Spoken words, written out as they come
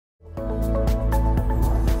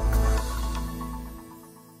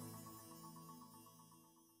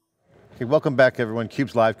Okay, welcome back everyone.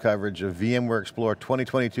 CUBE's live coverage of VMware Explore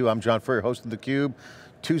 2022. I'm John Furrier, host of theCUBE.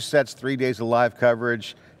 2 sets, 3 days of live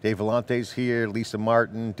coverage. Dave Vellante's here, Lisa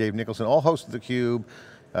Martin, Dave Nicholson, all hosts of theCUBE.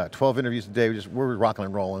 12 interviews today, we're rocking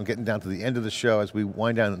and rolling, getting down to the end of the show as we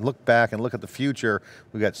wind down and look back and look at the future.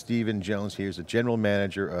 We've got Stephen Jones here, he's the general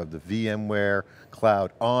manager of the VMware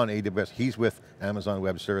Cloud on AWS. He's with Amazon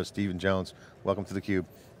Web Services. Stephen Jones, welcome to theCUBE.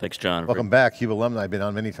 Thanks, John. Welcome back, CUBE alumni. I've been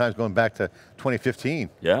on many times, going back to 2015.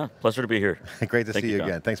 Yeah, pleasure to be here. Great to see you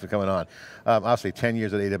again. Thanks for coming on. Obviously, 10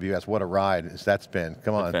 years at AWS, what a ride that's been.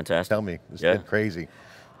 Come on, fantastic. Tell me, it's been crazy.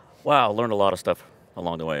 Wow, learned a lot of stuff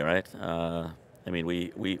along the way, right? I mean,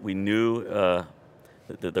 we knew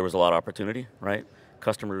that there was a lot of opportunity, right?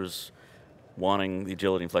 Customers wanting the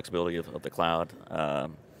agility and flexibility of the cloud.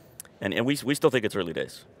 And we still think it's early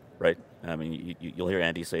days, right? I mean, you'll hear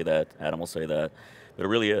Andy say that, Adam will say that, but it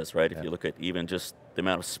really is, right? If you look at even just the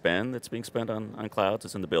amount of spend that's being spent on clouds,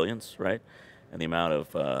 it's in the billions, right? And the amount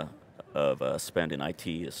of spend in IT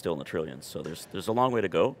is still in the trillions. So there's a long way to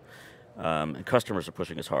go. And customers are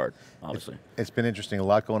pushing us hard, obviously. It's been interesting, a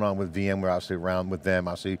lot going on with VMware, obviously around with them,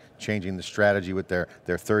 obviously changing the strategy with their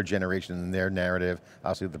third generation and their narrative.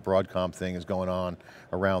 Obviously the Broadcom thing is going on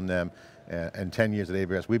around them. And 10 years at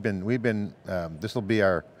AWS, this will be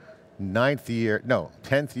our 10th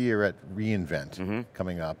year at reInvent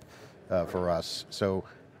coming up for us. So,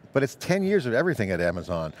 but it's 10 years of everything at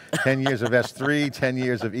Amazon. 10 years of S3, 10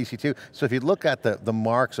 years of EC2. So if you look at the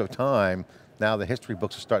marks of time, now the history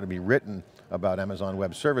books are starting to be written about Amazon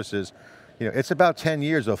Web Services. You know, it's about 10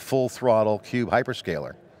 years of full throttle CUBE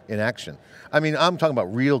hyperscaler in action. I mean, I'm talking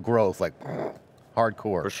about real growth, like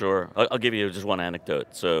hardcore. For sure. I'll give you just one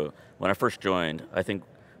anecdote. So when I first joined, I think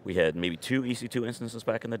we had maybe 2 EC2 instances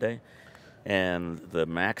back in the day, and the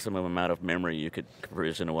maximum amount of memory you could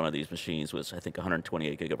provision in one of these machines was, I think,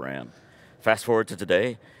 128 gig of RAM. Fast forward to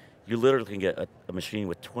today, you literally can get a machine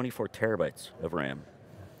with 24 terabytes of RAM.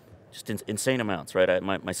 Just insane amounts, right?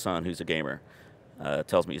 My son, who's a gamer,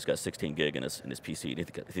 tells me he's got 16 gig in his PC,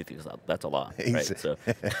 and he thinks that's a lot, right? So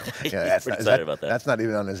he's excited about that. That's not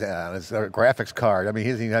even on his graphics card. I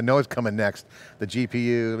mean, I know it's coming next. The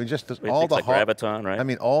GPU, I mean, just all the Graviton, right? I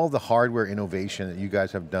mean, all the hardware innovation that you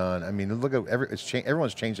guys have done. I mean, look at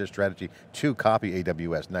everyone's changed their strategy to copy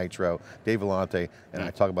AWS, Nitro, Dave Vellante, and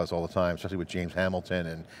I talk about this all the time, especially with James Hamilton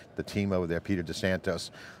and the team over there, Peter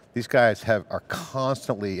DeSantos. These guys are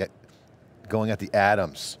constantly going at the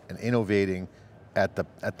atoms and innovating at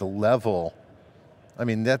the level. I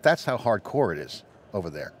mean, that's how hardcore it is over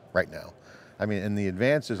there right now. I mean, and the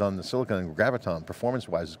advances on the silicon and Graviton,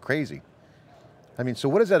 performance-wise, is crazy. I mean, so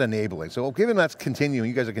what is that enabling? So given that's continuing,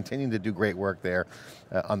 you guys are continuing to do great work there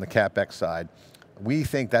on the CapEx side, we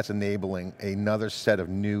think that's enabling another set of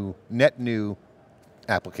net new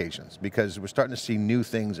applications, because we're starting to see new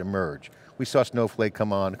things emerge. We saw Snowflake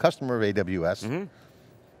come on, a customer of AWS,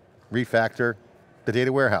 refactor the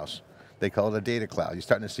data warehouse. They call it a data cloud. You're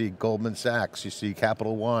starting to see Goldman Sachs, you see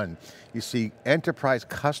Capital One, you see enterprise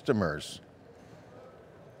customers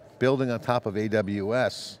building on top of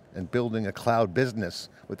AWS and building a cloud business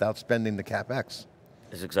without spending the CapEx.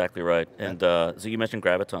 That's exactly right. And so you mentioned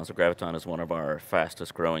Graviton. So Graviton is one of our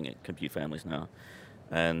fastest growing compute families now.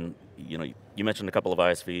 And you mentioned a couple of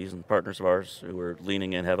ISVs and partners of ours who are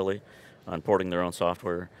leaning in heavily on porting their own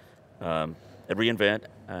software. At reInvent,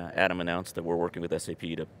 Adam announced that we're working with SAP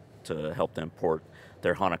to help them port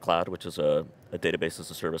their HANA Cloud, which is a database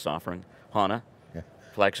as a service offering, HANA,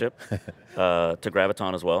 flagship, to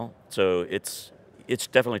Graviton as well. So it's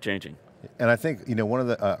definitely changing. And I think, one of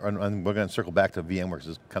the, and we're going to circle back to VMware, because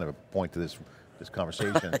it's kind of a point to this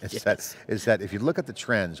conversation, is that if you look at the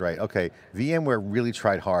trends, right, okay, VMware really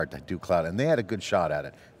tried hard to do cloud, and they had a good shot at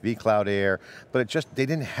it. vCloud Air, but they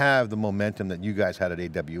didn't have the momentum that you guys had at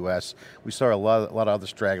AWS. We saw a lot of other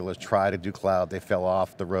stragglers try to do cloud, they fell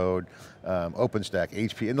off the road, OpenStack,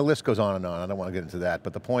 HP, and the list goes on and on. I don't want to get into that,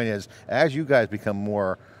 but the point is, as you guys become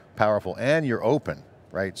more powerful and you're open,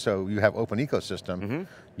 right, so you have open ecosystem,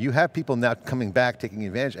 you have people now coming back, taking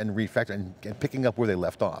advantage and refactoring and picking up where they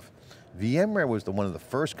left off. VMware was one of the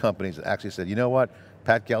first companies that actually said, you know what,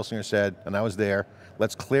 Pat Gelsinger said, and I was there,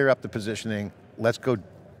 let's clear up the positioning, let's go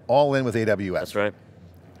all in with AWS. That's right.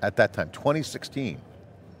 At that time, 2016.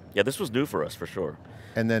 Yeah, this was new for us, for sure.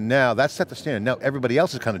 And then now, that set the standard. Now everybody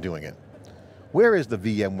else is kind of doing it. Where is the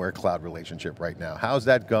VMware Cloud relationship right now? How's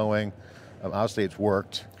that going? Obviously it's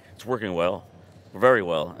worked. It's working well, very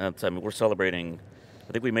well. And I mean, we're celebrating,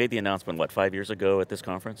 I think we made the announcement, what, 5 years ago at this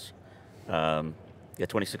conference? Yeah,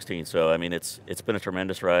 2016, so I mean, it's been a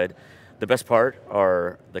tremendous ride. The best part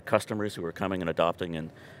are the customers who are coming and adopting and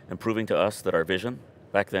proving to us that our vision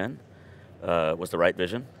back then was the right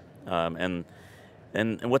vision, And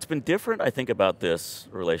what's been different, I think, about this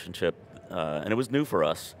relationship, and it was new for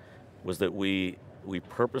us, was that we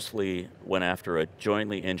purposely went after a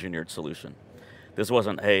jointly engineered solution. This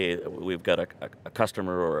wasn't, hey, we've got a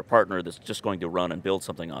customer or a partner that's just going to run and build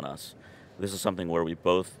something on us. This is something where we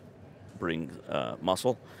both bring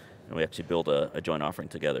muscle, and we actually build a joint offering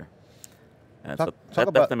together. And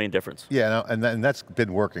that's the main difference. Yeah, no, and that's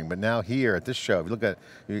been working, but now here at this show, if you look at,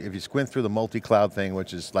 if you squint through the multi-cloud thing,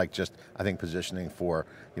 which is like just, I think, positioning for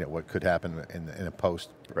what could happen in a post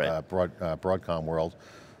Broadcom world,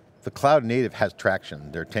 the cloud native has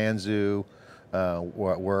traction. Their Tanzu,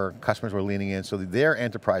 where customers were leaning in, so their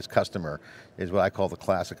enterprise customer is what I call the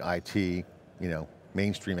classic IT,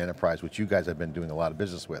 mainstream enterprise, which you guys have been doing a lot of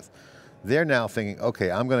business with. They're now thinking,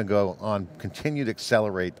 okay, I'm going to go on, continue to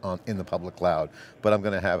accelerate in the public cloud, but I'm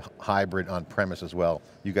going to have hybrid on-premise as well.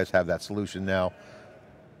 You guys have that solution now.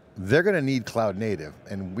 They're going to need cloud native,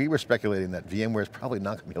 and we were speculating that VMware is probably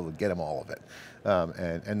not going to be able to get them all of it,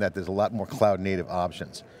 and that there's a lot more cloud native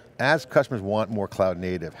options. As customers want more cloud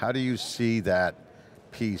native, how do you see that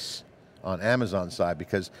piece on Amazon's side?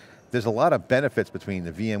 Because there's a lot of benefits between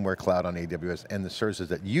the VMware Cloud on AWS and the services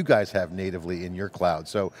that you guys have natively in your cloud.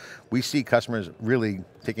 So we see customers really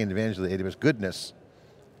taking advantage of the AWS goodness,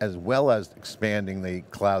 as well as expanding the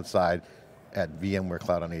cloud side at VMware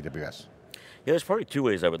Cloud on AWS. Yeah, there's probably two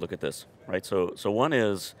ways I would look at this, right? So one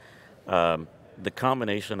is the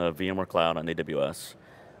combination of VMware Cloud on AWS,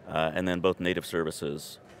 and then both native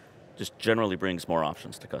services, just generally brings more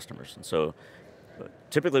options to customers. And so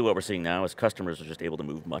typically what we're seeing now is customers are just able to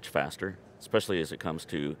move much faster, especially as it comes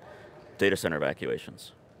to data center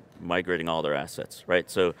evacuations, migrating all their assets, right?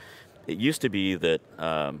 So it used to be that,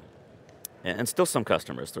 and still some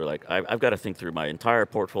customers, they're like, I've got to think through my entire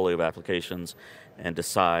portfolio of applications and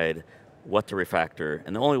decide what to refactor,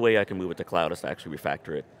 and the only way I can move it to cloud is to actually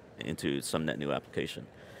refactor it into some net new application.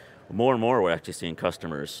 More and more we're actually seeing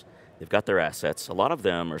customers, they've got their assets, a lot of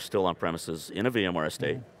them are still on premises in a VMware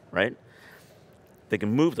estate, right? They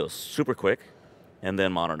can move those super quick and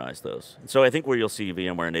then modernize those. And so I think where you'll see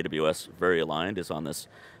VMware and AWS very aligned is on this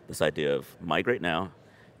idea of migrate now.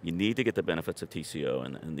 You need to get the benefits of TCO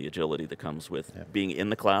and the agility that comes with being in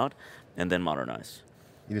the cloud, and then modernize.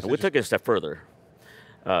 And we took it a step further,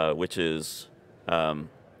 which is, and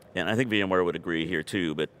I think VMware would agree here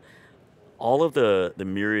too, but all of the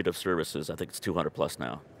myriad of services, I think it's 200 plus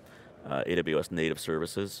now, AWS native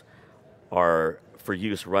services, are for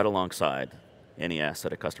use right alongside any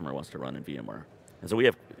asset a customer wants to run in VMware. And so we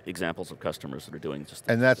have examples of customers that are doing just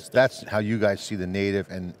and that's how you guys see the native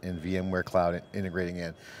and VMware Cloud integrating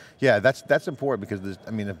in. Yeah, that's important because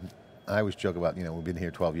I always joke about, we've been here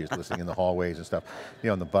 12 years listening in the hallways and stuff,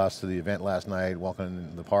 on the bus to the event last night, walking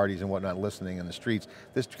in the parties and whatnot, listening in the streets.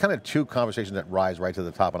 There's kind of two conversations that rise right to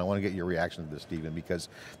the top, and I want to get your reaction to this, Stephen, because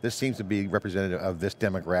this seems to be representative of this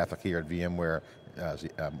demographic here at VMware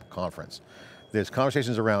conference. There's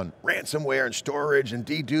conversations around ransomware and storage and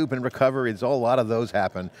dedupe and recovery. There's a lot of those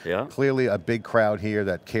happen. Yeah. Clearly a big crowd here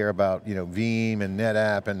that care about Veeam and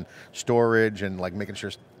NetApp and storage and like making sure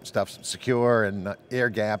stuff's secure and not air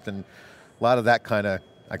gapped, and a lot of that kind of,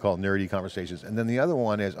 I call nerdy conversations. And then the other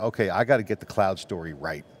one is, okay, I got to get the cloud story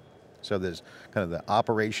right. So there's kind of the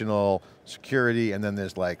operational security, and then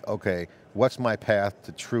there's like, okay, what's my path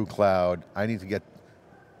to true cloud? I need to get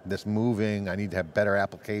this moving. I need to have better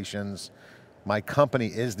applications. My company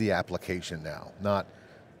is the application now, not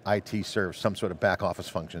IT serves some sort of back office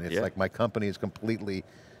function. It's like my company is completely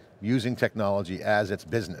using technology as its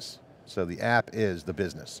business. So the app is the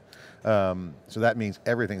business. So that means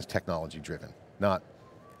everything's technology driven, not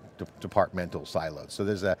departmental siloed. So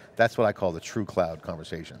that's what I call the true cloud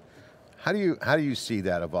conversation. How do you see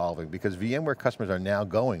that evolving? Because VMware customers are now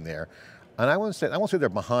going there, and I won't say they're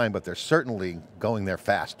behind, but they're certainly going there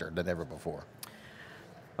faster than ever before.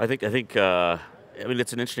 I think it's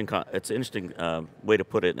an interesting way to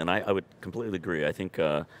put it, and I would completely agree. I think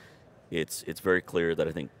it's very clear that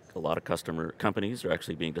I think a lot of companies are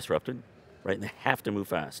actually being disrupted, right? And they have to move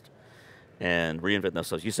fast and reinvent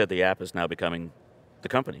themselves. You said the app is now becoming the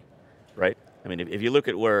company, right? I mean, if you look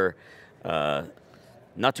at where,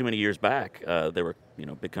 not too many years back, there were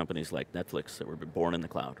big companies like Netflix that were born in the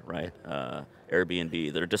cloud, right?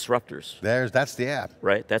 Airbnb, they're disruptors. That's the app.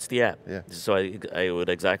 Right, that's the app. Yeah. So I would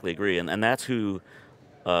exactly agree, and that's who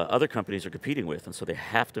other companies are competing with, and so they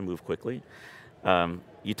have to move quickly.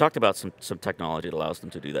 You talked about some technology that allows them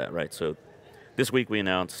to do that, right? So this week we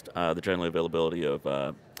announced the general availability of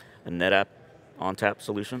a NetApp ONTAP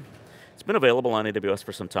solution. It's been available on AWS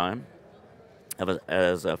for some time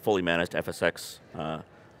as a fully managed FSx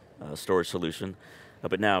storage solution,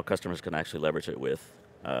 but now customers can actually leverage it with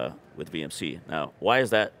with VMC. Now, why is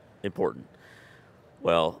that important?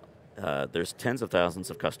 Well, there's tens of thousands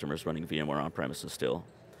of customers running VMware on premises still.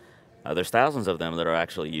 There's thousands of them that are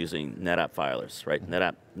actually using NetApp filers, right?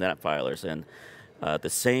 NetApp filers, and the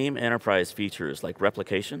same enterprise features like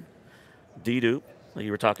replication, dedupe, like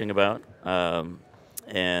you were talking about,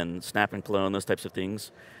 and snap and clone, those types of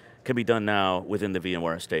things, can be done now within the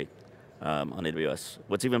VMware estate on AWS.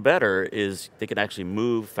 What's even better is they can actually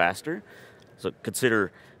move faster. So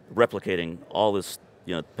consider replicating all this,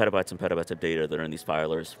 petabytes and petabytes of data that are in these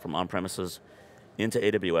filers from on-premises into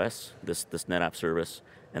AWS, this NetApp service,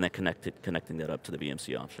 and then connecting that up to the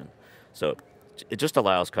VMC option. So it just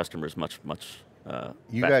allows customers much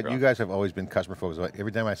you guys have always been customer focused.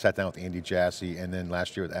 Every time I sat down with Andy Jassy, and then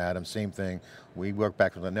last year with Adam, same thing. We work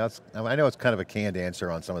back from now. I know it's kind of a canned answer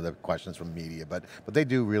on some of the questions from media, but they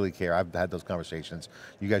do really care. I've had those conversations.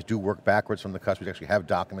 You guys do work backwards from the customers. You actually have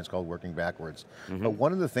documents called working backwards. But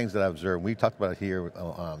one of the things that I observed, we talked about it here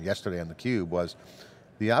yesterday on theCUBE, was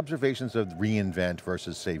the observations of reInvent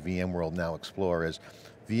versus say VMworld now Explore is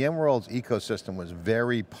VMworld's ecosystem was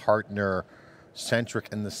very partner-centric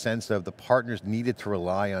in the sense of the partners needed to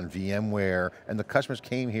rely on VMware, and the customers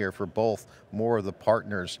came here for both more of the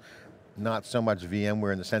partners, not so much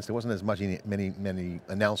VMware in the sense there wasn't as many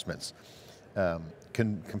announcements.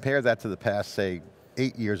 Compare that to the past, say,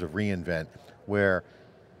 8 years of reInvent, where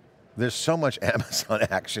there's so much Amazon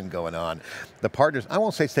action going on. The partners, I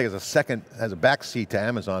won't say stay as a backseat to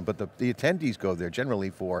Amazon, but the attendees go there generally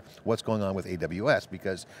for what's going on with AWS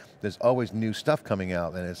because there's always new stuff coming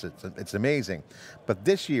out and it's amazing. But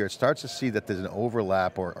this year it starts to see that there's an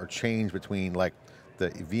overlap or change between like the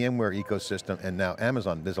VMware ecosystem and now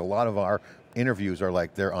Amazon. There's a lot of our interviews are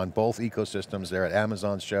like they're on both ecosystems, they're at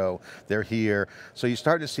Amazon's show, they're here. So you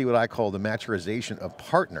start to see what I call the maturization of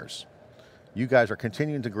partners. You guys are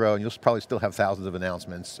continuing to grow, and you'll probably still have thousands of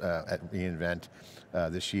announcements at reInvent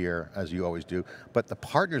this year, as you always do. But the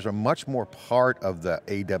partners are much more part of the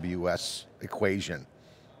AWS equation,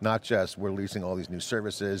 not just we're releasing all these new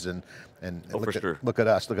services and look at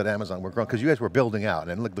us, look at Amazon, we're growing, because you guys were building out,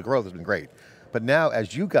 and look, the growth has been great. But now,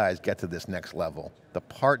 as you guys get to this next level, the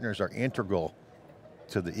partners are integral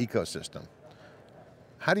to the ecosystem.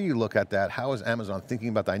 How do you look at that? How is Amazon thinking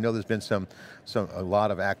about that? I know there's been a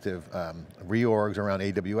lot of active reorgs around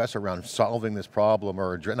AWS around solving this problem,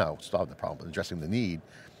 or solving the problem, addressing the need,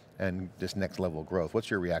 and this next level of growth.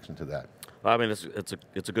 What's your reaction to that? Well, I mean,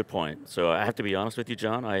 it's a good point. So I have to be honest with you,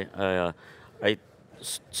 John. I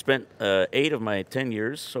spent 8 of my 10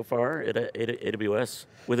 years so far at AWS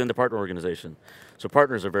within the partner organization. So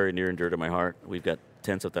partners are very near and dear to my heart. We've got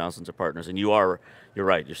tens of thousands of partners, and you're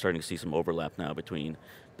right, you're starting to see some overlap now between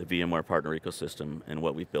the VMware partner ecosystem and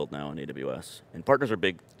what we've built now in AWS. And partners are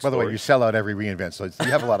big stories. By the way, you sell out every reInvent, so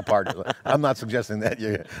you have a lot of partners. I'm not suggesting that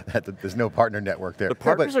there's no partner network there. But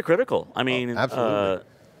partners are critical. I mean, absolutely.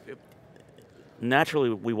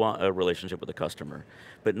 Naturally we want a relationship with the customer,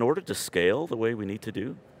 but in order to scale the way we need to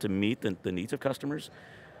do, to meet the needs of customers,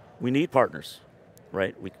 we need partners,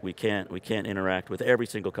 right? We can't interact with every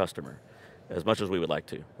single customer as much as we would like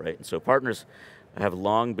to, right? And so partners have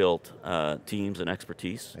long built teams and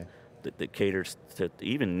expertise that caters to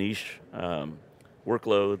even niche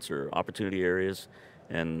workloads or opportunity areas,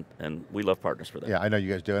 and we love partners for that. Yeah, I know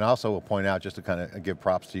you guys do, and also will point out, just to kind of give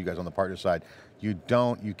props to you guys on the partner side, you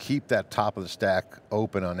keep that top of the stack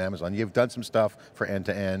open on Amazon. You've done some stuff for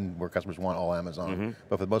end-to-end where customers want all Amazon,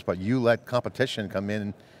 but for the most part, you let competition come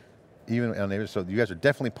in even on AWS, so you guys are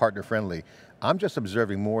definitely partner friendly. I'm just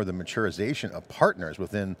observing more the maturization of partners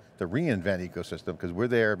within the reInvent ecosystem, because we're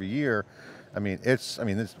there every year. I mean,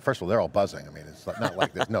 first of all, they're all buzzing. I mean, it's not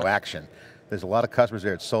like there's no action. There's a lot of customers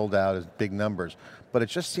there, it's sold out, it's big numbers, but it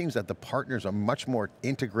just seems that the partners are much more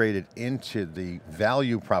integrated into the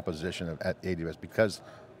value proposition at AWS because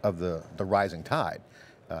of the rising tide.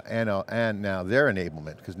 And now their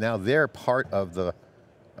enablement, because now they're part of the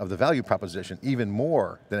value proposition even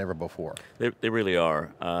more than ever before. They really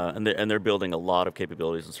are, and they're building a lot of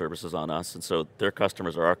capabilities and services on us, and so their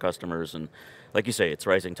customers are our customers, and like you say, it's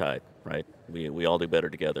rising tide, right? We all do better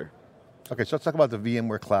together. Okay, so let's talk about the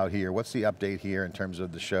VMware Cloud here. What's the update here in terms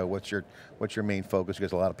of the show? What's your main focus?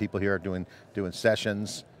 Because a lot of people here are doing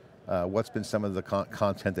sessions. What's been some of the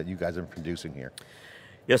content that you guys are producing here?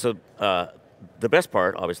 Yeah, so the best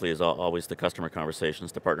part, obviously, is always the customer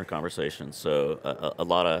conversations, the partner conversations. So a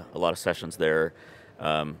lot of sessions there.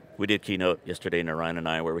 We did keynote yesterday, Narayan and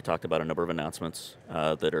I, where we talked about a number of announcements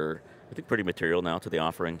that are, I think, pretty material now to the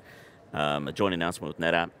offering. A joint announcement with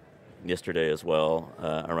NetApp yesterday as well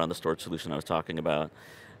around the storage solution I was talking about.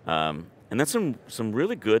 And then some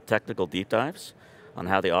really good technical deep dives on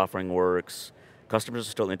how the offering works, customers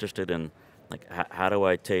are still interested in, like, how do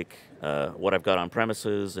I take what I've got on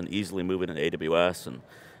premises and easily move it into AWS,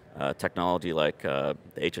 and technology like the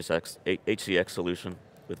HCX solution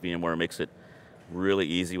with VMware makes it really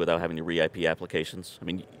easy without having to re-IP applications. I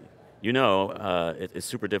mean, you know, it's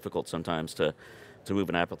super difficult sometimes to move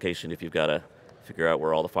an application if you've got to figure out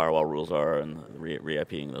where all the firewall rules are and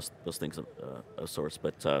re-IPing those things of sorts.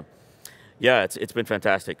 But yeah, it's been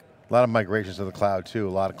fantastic. A lot of migrations to the cloud too,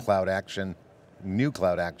 a lot of cloud action, new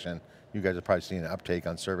cloud action. You guys have probably seen an uptake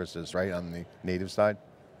on services, right, on the native side?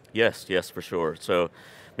 Yes, yes, for sure. So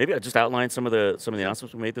maybe I'll just outline some of the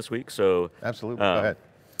announcements we made this week. So absolutely, go ahead.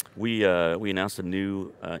 We announced a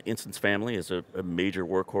new instance family as a major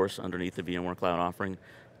workhorse underneath the VMware Cloud offering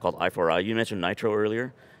called i4i. You mentioned Nitro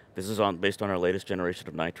earlier. This is based on our latest generation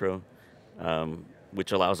of Nitro,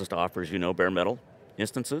 which allows us to offer, as you know, bare metal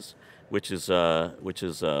instances, which is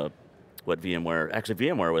what VMware, actually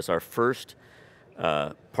VMware was our first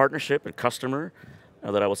partnership and customer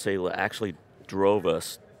that I would say actually drove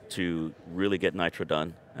us to really get Nitro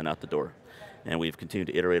done and out the door. And we've continued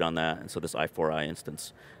to iterate on that, and so this i4i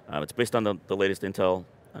instance. It's based on the latest Intel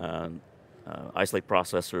Ice Lake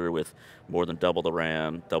processor with more than double the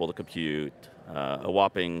RAM, double the compute, a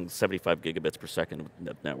whopping 75 gigabits per second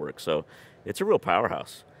network. So it's a real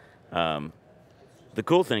powerhouse. The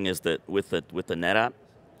cool thing is that with the NetApp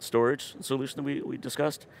storage solution that we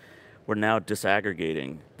discussed, we're now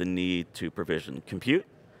disaggregating the need to provision compute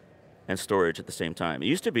and storage at the same time. It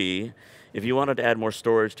used to be, if you wanted to add more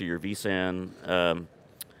storage to your vSAN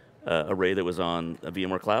array that was on a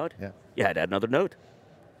VMware Cloud, you had to add another node.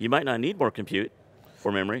 You might not need more compute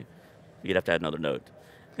or memory, you'd have to add another node.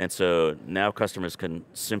 And so now customers can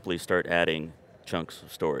simply start adding chunks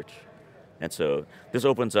of storage. And so this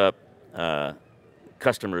opens up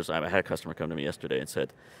customers. I had a customer come to me yesterday and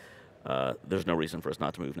said, there's no reason for us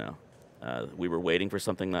not to move now. We were waiting for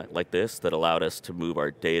something like this that allowed us to move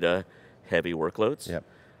our data-heavy workloads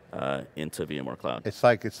into VMware Cloud. It's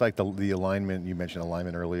like the alignment, you mentioned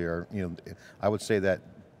alignment earlier. You know, I would say that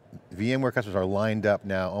VMware customers are lined up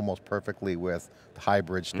now almost perfectly with the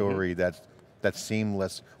hybrid story that's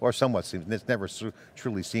seamless, or somewhat seamless. It's never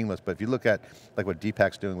truly seamless, but if you look at like what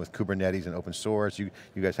Deepak's doing with Kubernetes and open source, you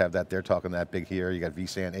guys have that, they're talking that big here, you got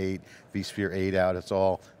vSAN 8, vSphere 8 out, it's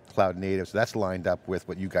all cloud native, so that's lined up with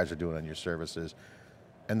what you guys are doing on your services.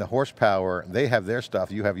 And the horsepower, they have their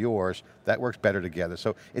stuff, you have yours, that works better together.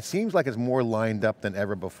 So it seems like it's more lined up than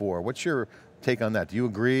ever before. What's your take on that? Do you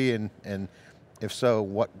agree? And if so,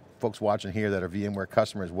 what folks watching here that are VMware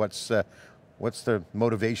customers, what's the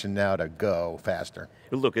motivation now to go faster?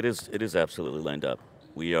 Look, it is absolutely lined up.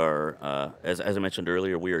 We are, as I mentioned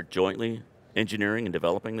earlier, we are jointly engineering and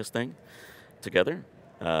developing this thing together.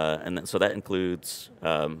 So that includes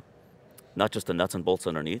not just the nuts and bolts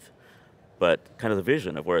underneath, but kind of the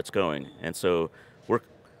vision of where it's going. And so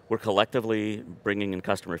we're collectively bringing in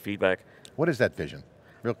customer feedback. What is that vision,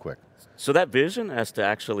 real quick? So that vision has to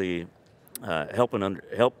actually help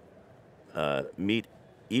meet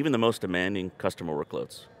even the most demanding customer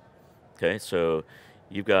workloads. Okay, so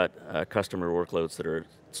you've got customer workloads that are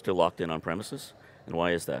still locked in on premises, and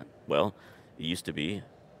why is that? Well, it used to be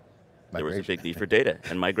there was a big need for data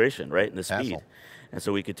and migration, right, and the speed. And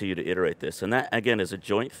so we continue to iterate this. And that, again, is a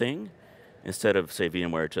joint thing instead of, say,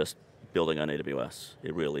 VMware just building on AWS.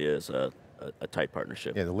 It really is a tight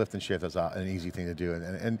partnership. Yeah, the lift and shift is an easy thing to do.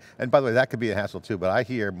 And by the way, that could be a hassle too, but I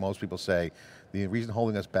hear most people say the reason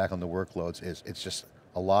holding us back on the workloads is it's just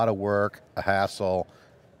a lot of work, a hassle,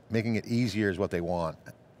 making it easier is what they want.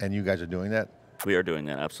 And you guys are doing that? We are doing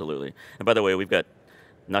that, absolutely. And by the way, we've got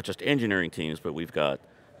not just engineering teams, but we've got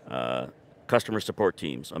customer support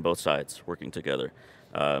teams on both sides working together.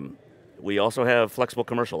 We also have flexible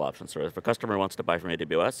commercial options. So if a customer wants to buy from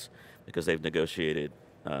AWS because they've negotiated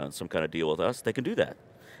some kind of deal with us, they can do that.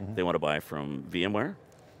 If they want to buy from VMware,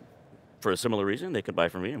 for a similar reason, they could buy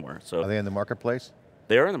from VMware. So are they in the marketplace?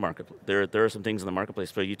 They are in the marketplace. There are some things in the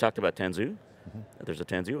marketplace. So you talked about Tanzu. There's a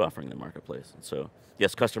Tanzu offering in the marketplace. So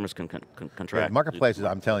yes, customers can contract. Yeah, marketplaces,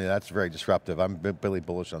 I'm telling you, that's very disruptive. I'm really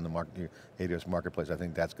bullish on the AWS marketplace. I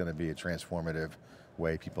think that's going to be a transformative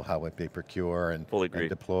way how they procure and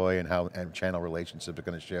deploy, and channel relationships are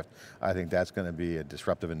going to shift. I think that's going to be a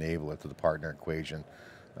disruptive enabler to the partner equation.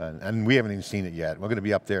 And we haven't even seen it yet. We're going to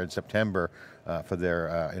be up there in September for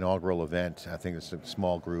their inaugural event. I think it's a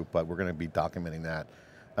small group, but we're going to be documenting that.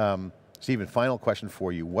 Stephen, final question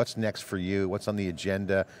for you. What's next for you? What's on the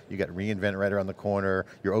agenda? You got reInvent right around the corner.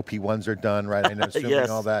 Your OP1s are done, right? I know, assuming yes.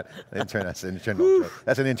 all that. That's an internal joke.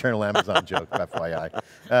 That's an internal Amazon joke,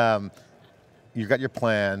 FYI. You've got your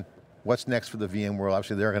plan. What's next for the VM world?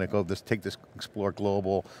 Obviously they're going to go take this Explore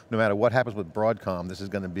global. No matter what happens with Broadcom, this is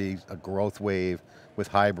going to be a growth wave with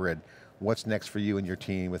hybrid. What's next for you and your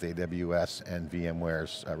team with AWS and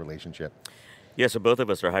VMware's relationship? Yeah, so both of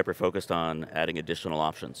us are hyper-focused on adding additional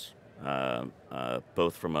options,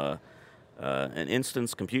 both from an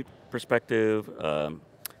instance compute perspective.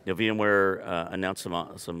 VMware announced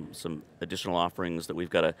some additional offerings that we've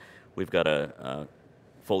got to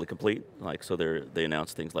fully complete. Like so, they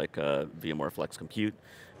announced things like VMware Flex Compute,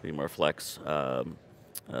 VMware Flex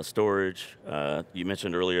Storage. You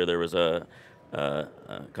mentioned earlier there was a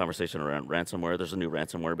conversation around ransomware. There's a new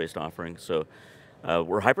ransomware-based offering. So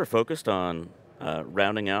we're hyper-focused on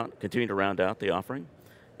continuing to round out the offering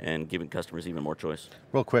and giving customers even more choice.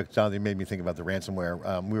 Real quick, John, you made me think about the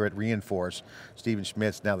ransomware. We were at Reinforce, Stephen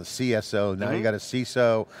Schmidt's now the CSO, now you got a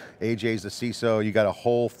CISO, AJ's the CISO, you got a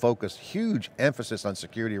whole focus, huge emphasis on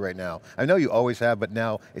security right now. I know you always have, but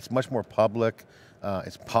now it's much more public.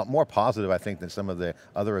 It's more positive, I think, than some of the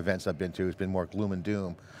other events I've been to. It's been more gloom and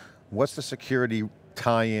doom. What's the security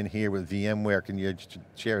tie-in here with VMware? Can you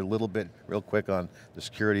share a little bit, real quick, on the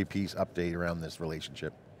security piece update around this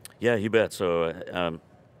relationship? Yeah, you bet. So,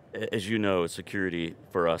 as you know, security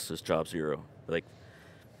for us is job zero. Like,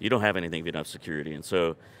 you don't have anything if you don't have security. And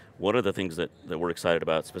so, one of the things that we're excited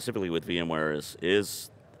about, specifically with VMware,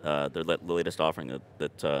 is the latest offering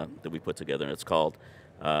that we put together. And it's called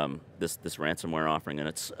this ransomware offering, and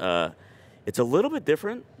it's a little bit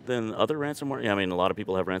different than other ransomware. I mean, a lot of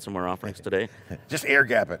people have ransomware offerings today. Just air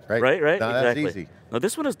gap it, right? Right. No, exactly. That's easy. Now,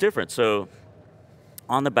 this one is different. So,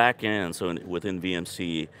 on the back end, so within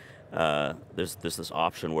VMC. There's this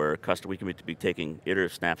option where we can be taking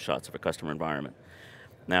iterative snapshots of a customer environment.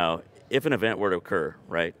 Now, if an event were to occur,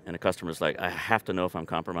 right, and a customer's like, I have to know if I'm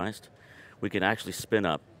compromised, we can actually spin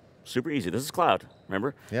up, super easy, this is cloud,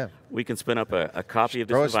 remember? Yeah. We can spin up a copy of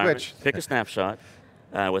this environment, switch. pick a snapshot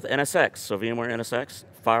with NSX, so VMware NSX,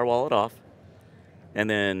 firewall it off, and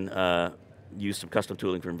then use some custom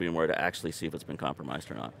tooling from VMware to actually see if it's been compromised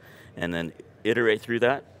or not. And then iterate through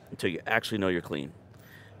that until you actually know you're clean.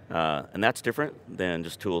 And that's different than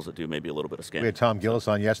just tools that do maybe a little bit of scanning. We had Tom Gillis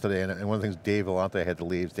on yesterday, and one of the things Dave Vellante had to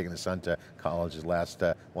leave, taking his son to college, his last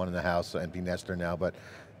one in the house, empty nester now, but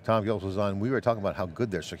Tom Gillis was on, we were talking about how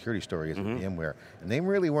good their security story is with VMware, and they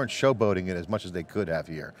really weren't showboating it as much as they could have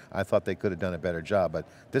here. I thought they could have done a better job, but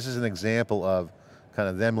this is an example of kind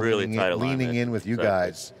of them really leaning in with you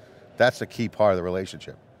guys. That's a key part of the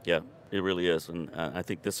relationship. Yeah, it really is, and I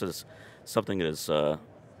think this is something that is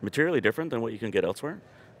materially different than what you can get elsewhere.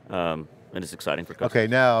 And it's exciting for customers. Okay,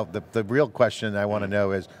 now the real question I want to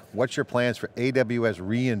know is, what's your plans for AWS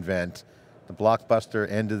reInvent, the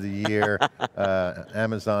blockbuster end of the year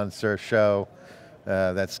Amazon show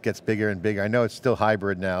that gets bigger and bigger? I know it's still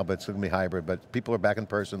hybrid now, but it's going to be hybrid, but people are back in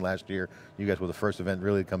person last year. You guys were the first event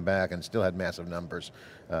really to come back and still had massive numbers.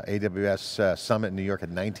 AWS Summit in New York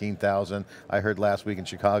had 19,000. I heard last week in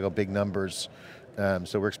Chicago, big numbers.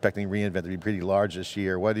 So we're expecting reInvent to be pretty large this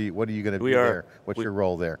year. What are you going to do there? What's your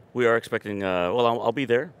role there? We are expecting, well, I'll be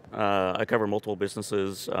there. I cover multiple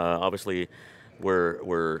businesses. Obviously,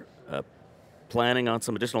 we're planning on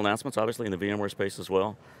some additional announcements, obviously, in the VMware space as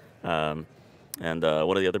well. And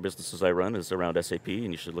one of the other businesses I run is around SAP,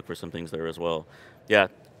 and you should look for some things there as well. Yeah,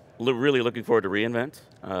 really looking forward to reInvent.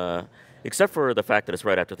 Except for the fact that it's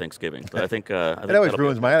right after Thanksgiving. But I think it always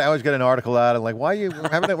ruins I always get an article out and like, we're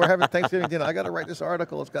having Thanksgiving dinner. I got to write this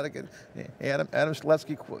article. It's got to get Adam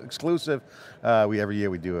Seletsky exclusive. Every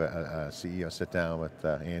year we do a CEO sit down with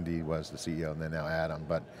Andy was the CEO, and then now Adam.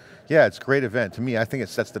 But yeah, it's a great event. To me, I think it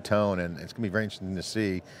sets the tone, and it's going to be very interesting to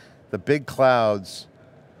see. The big clouds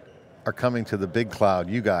are coming to the big cloud.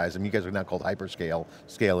 You guys, you guys are now called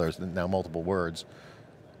hyperscalers, now multiple words.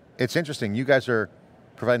 It's interesting. You guys are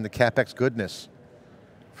providing the CapEx goodness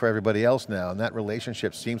for everybody else now, and that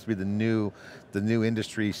relationship seems to be the new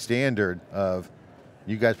industry standard of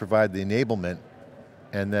you guys provide the enablement,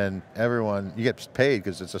 and then you get paid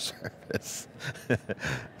because it's a service.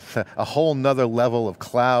 A whole nother level of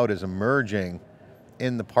cloud is emerging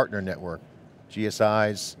in the partner network.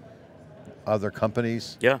 GSIs, other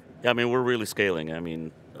companies. Yeah, I mean, we're really scaling. I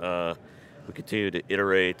mean, we continue to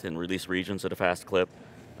iterate and release regions at a fast clip.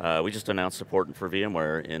 We just announced support for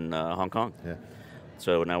VMware in Hong Kong. Yeah.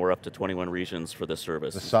 So now we're up to 21 regions for this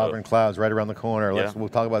service. The sovereign cloud's right around the corner. We'll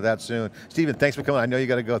talk about that soon. Stephen, thanks for coming. I know you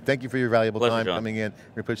got to go. Thank you for your valuable time coming in.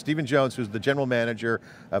 We're going to put Stephen Jones, who's the general manager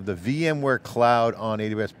of the VMware Cloud on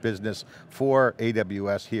AWS Business for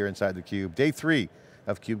AWS here inside theCUBE. Day 3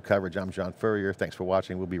 of CUBE coverage. I'm John Furrier. Thanks for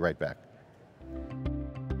watching. We'll be right back.